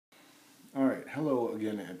Hello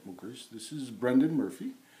again, Etmoocers. This is Brendan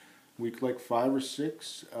Murphy, week like 5 or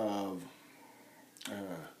 6 of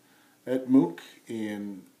Etmooc,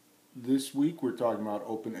 and this week we're talking about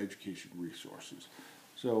open education resources.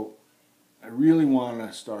 So I really want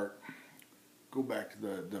to go back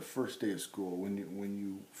to the first day of school, when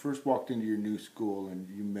you first walked into your new school and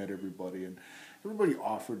you met everybody, and everybody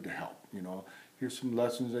offered to help. You know, here's some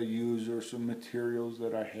lessons I use or some materials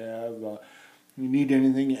that I have. You need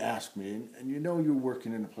anything, you ask me. And you know you're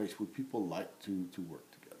working in a place where people like to work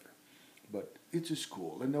together. But it's a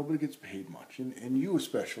school and nobody gets paid much. And you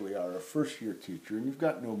especially are a first-year teacher and you've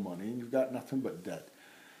got no money and you've got nothing but debt.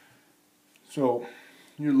 So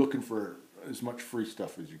you're looking for as much free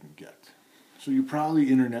stuff as you can get. So you probably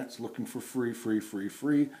internet's looking for free.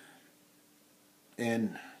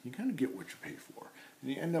 And you kind of get what you pay for.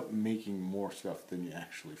 And you end up making more stuff than you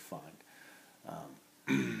actually find.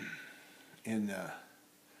 And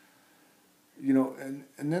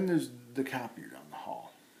then there's the copier down the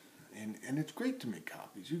hall, and it's great to make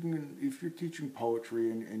copies. You can, if you're teaching poetry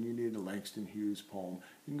and you need a Langston Hughes poem,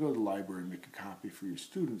 you can go to the library and make a copy for your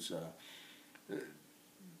students,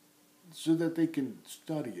 so that they can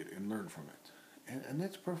study it and learn from it. And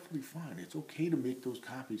that's perfectly fine. It's okay to make those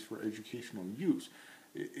copies for educational use.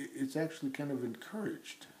 It's actually kind of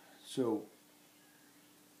encouraged. So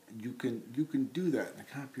you can do that, and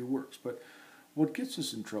the copier works. But what gets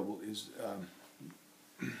us in trouble is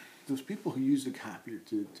those people who use the copier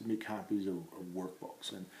to make copies of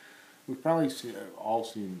workbooks. And we've probably all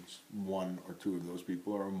seen one or two of those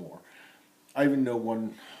people or more. I even know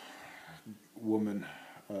one woman,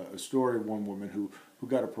 a story of one woman who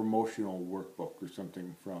got a promotional workbook or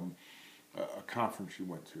something from a conference she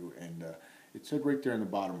went to, and it said right there in the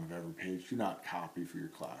bottom of every page, "Do not copy for your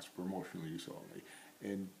class, promotional use only."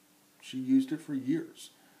 And she used it for years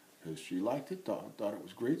because she liked it, thought it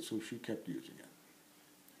was great, so she kept using it.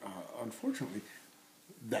 Unfortunately,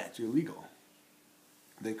 that's illegal.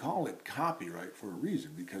 They call it copyright for a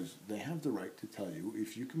reason, because they have the right to tell you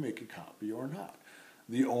if you can make a copy or not.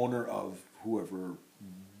 The owner of whoever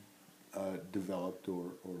developed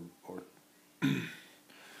or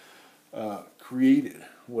created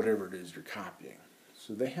whatever it is you're copying.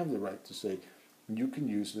 So they have the right to say, you can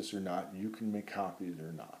use this or not, you can make copies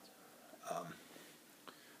or not.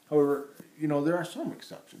 However, there are some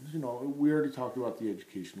exceptions. We already talked about the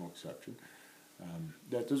educational exception.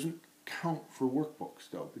 That doesn't count for workbooks,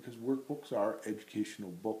 though, because workbooks are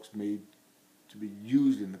educational books made to be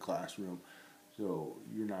used in the classroom, so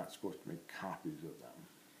you're not supposed to make copies of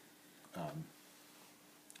them.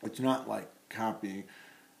 It's not like copying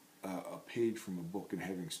a page from a book and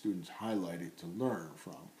having students highlight it to learn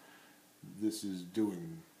from. This is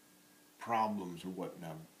doing problems or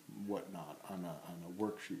whatnot on a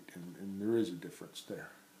worksheet, and there is a difference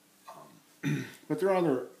there. But there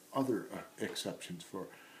are other exceptions for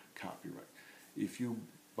copyright. If you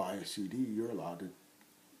buy a CD, you're allowed to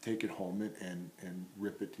take it home and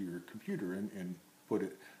rip it to your computer and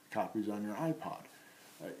put copies on your iPod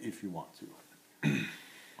if you want to.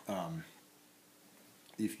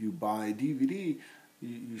 If you buy a DVD,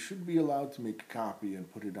 you should be allowed to make a copy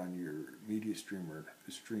and put it on your media streamer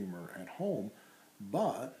at home,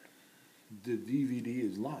 but the DVD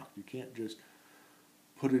is locked. You can't just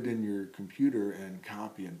put it in your computer and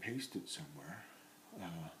copy and paste it somewhere.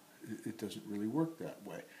 It doesn't really work that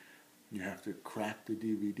way. You have to crack the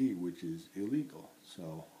DVD, which is illegal.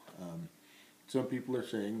 So some people are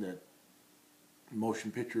saying that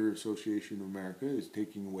Motion Picture Association of America is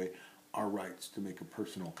taking away our rights to make a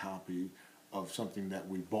personal copy of something that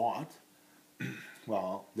we bought.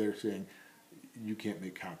 Well, they're saying you can't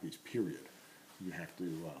make copies, period. You have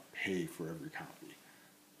to pay for every copy.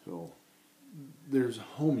 So there's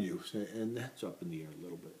home use, and that's up in the air a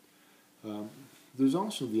little bit. There's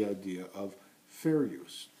also the idea of fair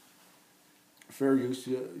use. Fair use,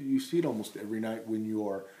 you see it almost every night when you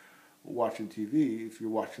are watching TV. If you're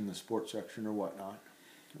watching the sports section or whatnot,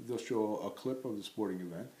 they'll show a clip of the sporting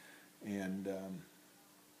event, and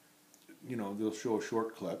they'll show a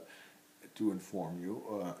short clip to inform you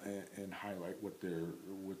and highlight what they're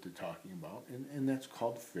talking about, and that's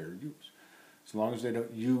called fair use. As long as they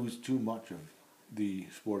don't use too much of the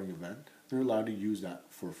sporting event, they're allowed to use that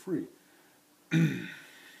for free.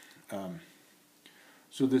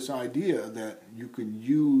 So this idea that you can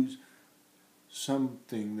use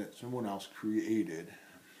something that someone else created,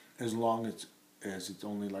 as long as it's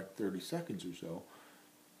only like 30 seconds or so,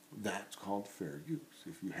 that's called fair use.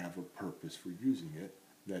 If you have a purpose for using it,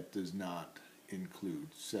 that does not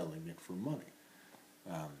include selling it for money.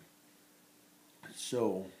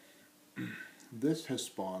 So this has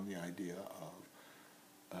spawned the idea of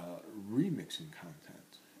remixing remixing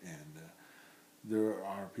content. And there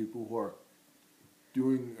are people who are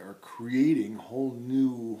creating whole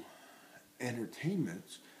new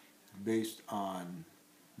entertainments based on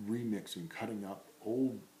remixing, cutting up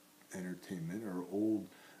old entertainment or old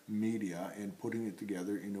media and putting it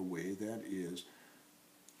together in a way that is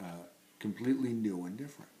completely new and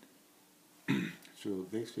different. So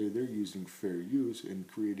they say they're using fair use in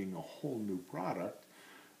creating a whole new product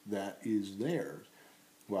that is theirs,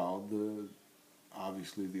 while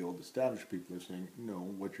obviously the old established people are saying, no,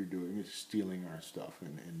 what you're doing is stealing our stuff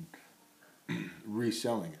and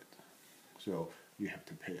reselling it. So you have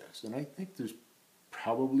to pay us. And I think there's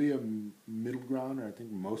probably a middle ground, and I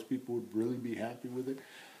think most people would really be happy with it.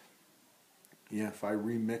 Yeah, if I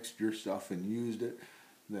remixed your stuff and used it,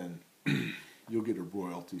 then you'll get a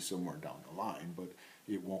royalty somewhere down the line, but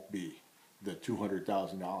it won't be the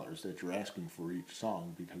 $200,000 that you're asking for each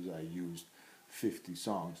song because I used 50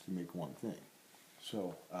 songs to make one thing.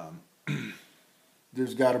 So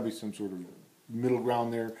there's got to be some sort of middle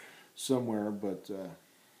ground there somewhere, but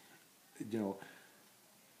you know,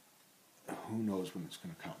 who knows when it's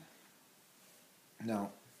going to come.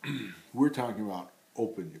 Now, we're talking about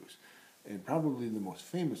open use. And probably the most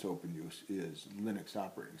famous open use is Linux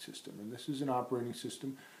operating system. And this is an operating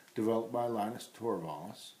system developed by Linus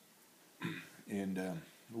Torvalds. And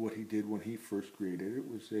what he did when he first created it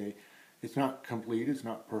was say, it's not complete, it's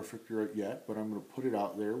not perfect yet, but I'm going to put it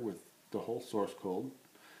out there with the whole source code,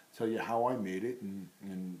 tell you how I made it,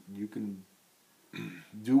 and you can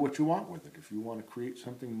do what you want with it. If you want to create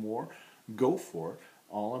something more, go for it.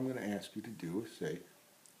 All I'm going to ask you to do is say,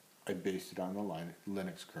 I based it on the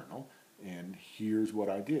Linux kernel, and here's what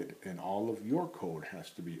I did. And all of your code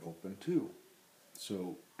has to be open too.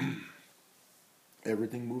 So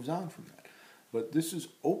everything moves on from that. But this is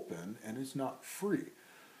open and it's not free.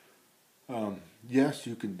 Yes,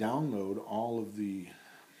 you can download all of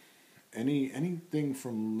anything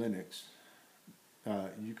from Linux.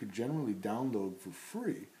 You could generally download for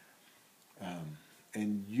free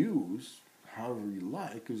and use however you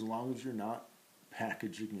like, as long as you're not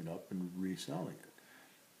packaging it up and reselling it.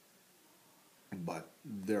 But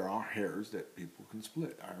there are hairs that people can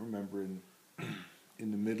split. I remember in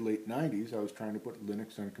the mid-late 90s, I was trying to put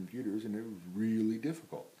Linux on computers, and it was really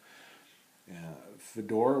difficult.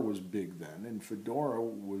 Fedora was big then, and Fedora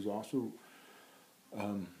was also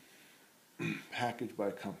packaged by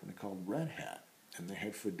a company called Red Hat. And they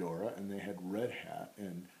had Fedora and they had Red Hat.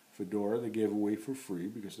 And Fedora they gave away for free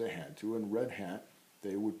because they had to, and Red Hat,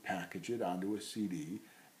 they would package it onto a CD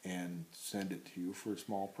and send it to you for a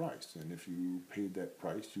small price. And if you paid that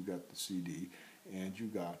price, you got the CD and you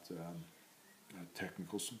got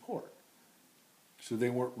technical support. So they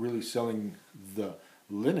weren't really selling the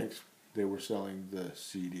Linux, they were selling the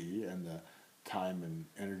CD and the time and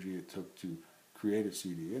energy it took to create a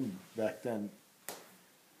CD. And back then,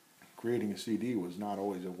 creating a CD was not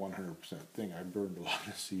always a 100% thing. I burned a lot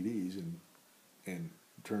of CDs and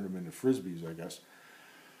turned them into Frisbees, I guess.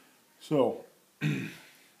 So, you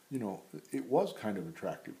know, it was kind of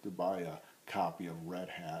attractive to buy a copy of Red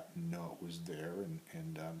Hat and know it was there and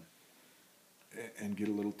get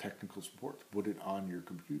a little technical support to put it on your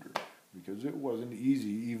computer, because it wasn't easy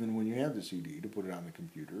even when you had the CD to put it on the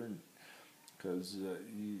computer, and because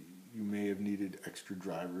you may have needed extra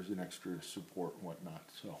drivers and extra support and whatnot.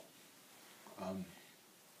 So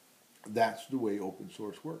that's the way open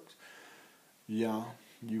source works. Yeah,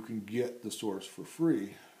 you can get the source for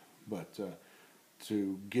free, but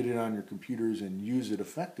to get it on your computers and use it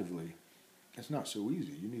effectively, it's not so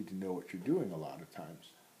easy. You need to know what you're doing a lot of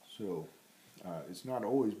times. So it's not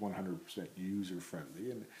always 100%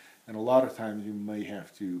 user-friendly, and a lot of times you may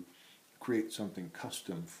have to create something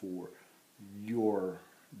custom for your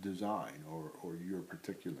design or your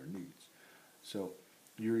particular needs. So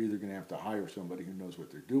you're either going to have to hire somebody who knows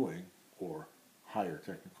what they're doing or hire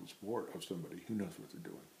technical support of somebody who knows what they're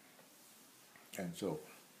doing. And so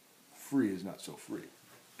free is not so free.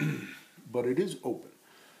 But it is open.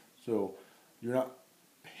 So you're not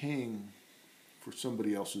paying for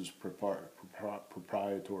somebody else's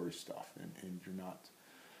proprietary stuff, and you're not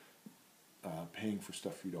paying for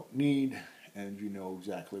stuff you don't need, and you know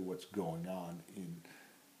exactly what's going on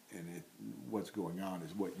what's going on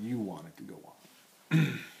is what you want it to go on.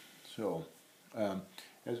 So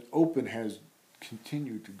as open has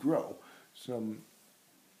continued to grow, some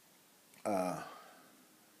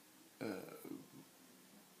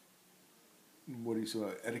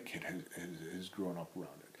etiquette has grown up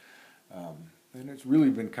around it. And it's really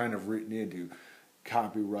been kind of written into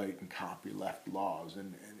copyright and copyleft laws,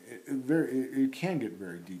 and it can get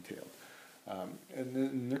very detailed.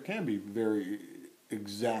 And there can be very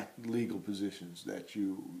exact legal positions that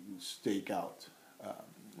you stake out.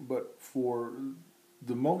 But for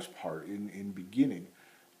the most part, in beginning,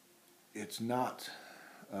 it's not,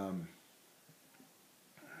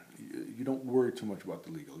 you don't worry too much about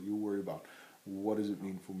the legal. You worry about what does it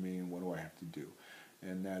mean for me and what do I have to do.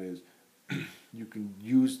 And that is, you can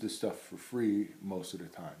use the stuff for free most of the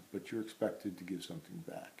time, but you're expected to give something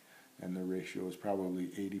back. And the ratio is probably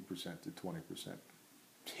 80% to 20%.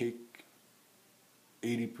 Take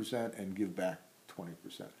 80% and give back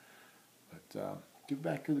 20%. But give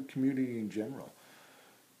back to the community in general.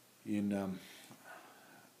 In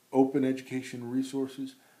open education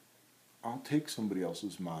resources, I'll take somebody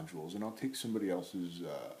else's modules and I'll take somebody else's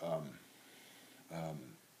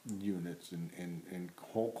units and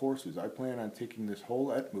whole courses. I plan on taking this whole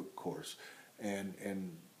Etmooc course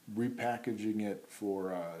and repackaging it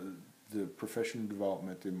for the professional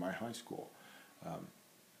development in my high school.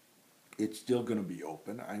 It's still going to be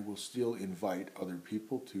open. I will still invite other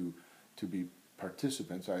people to be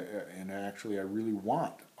participants. I really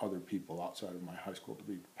want other people outside of my high school to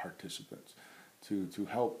be participants, to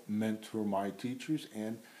help mentor my teachers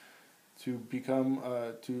and to become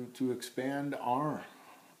to expand our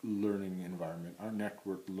learning environment, our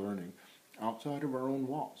network learning outside of our own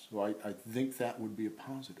walls. So I think that would be a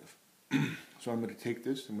positive. So I'm going to take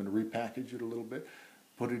this, I'm going to repackage it a little bit,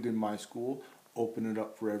 put it in my school, open it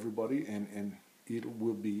up for everybody, and it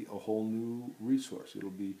will be a whole new resource. It'll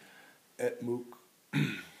be Etmooc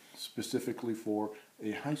specifically for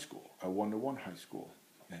a high school, a one-to-one high school,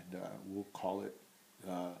 and we'll call it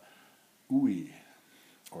OOE,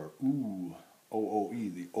 or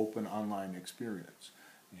OOE, the Open Online Experience.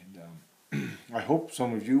 And I hope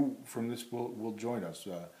some of you from this will join us.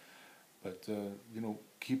 But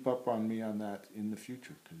keep up on me on that in the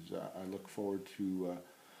future, because I look forward to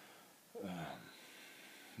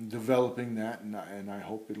developing that, and I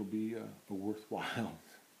hope it'll be a worthwhile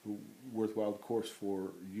course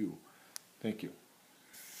for you. Thank you.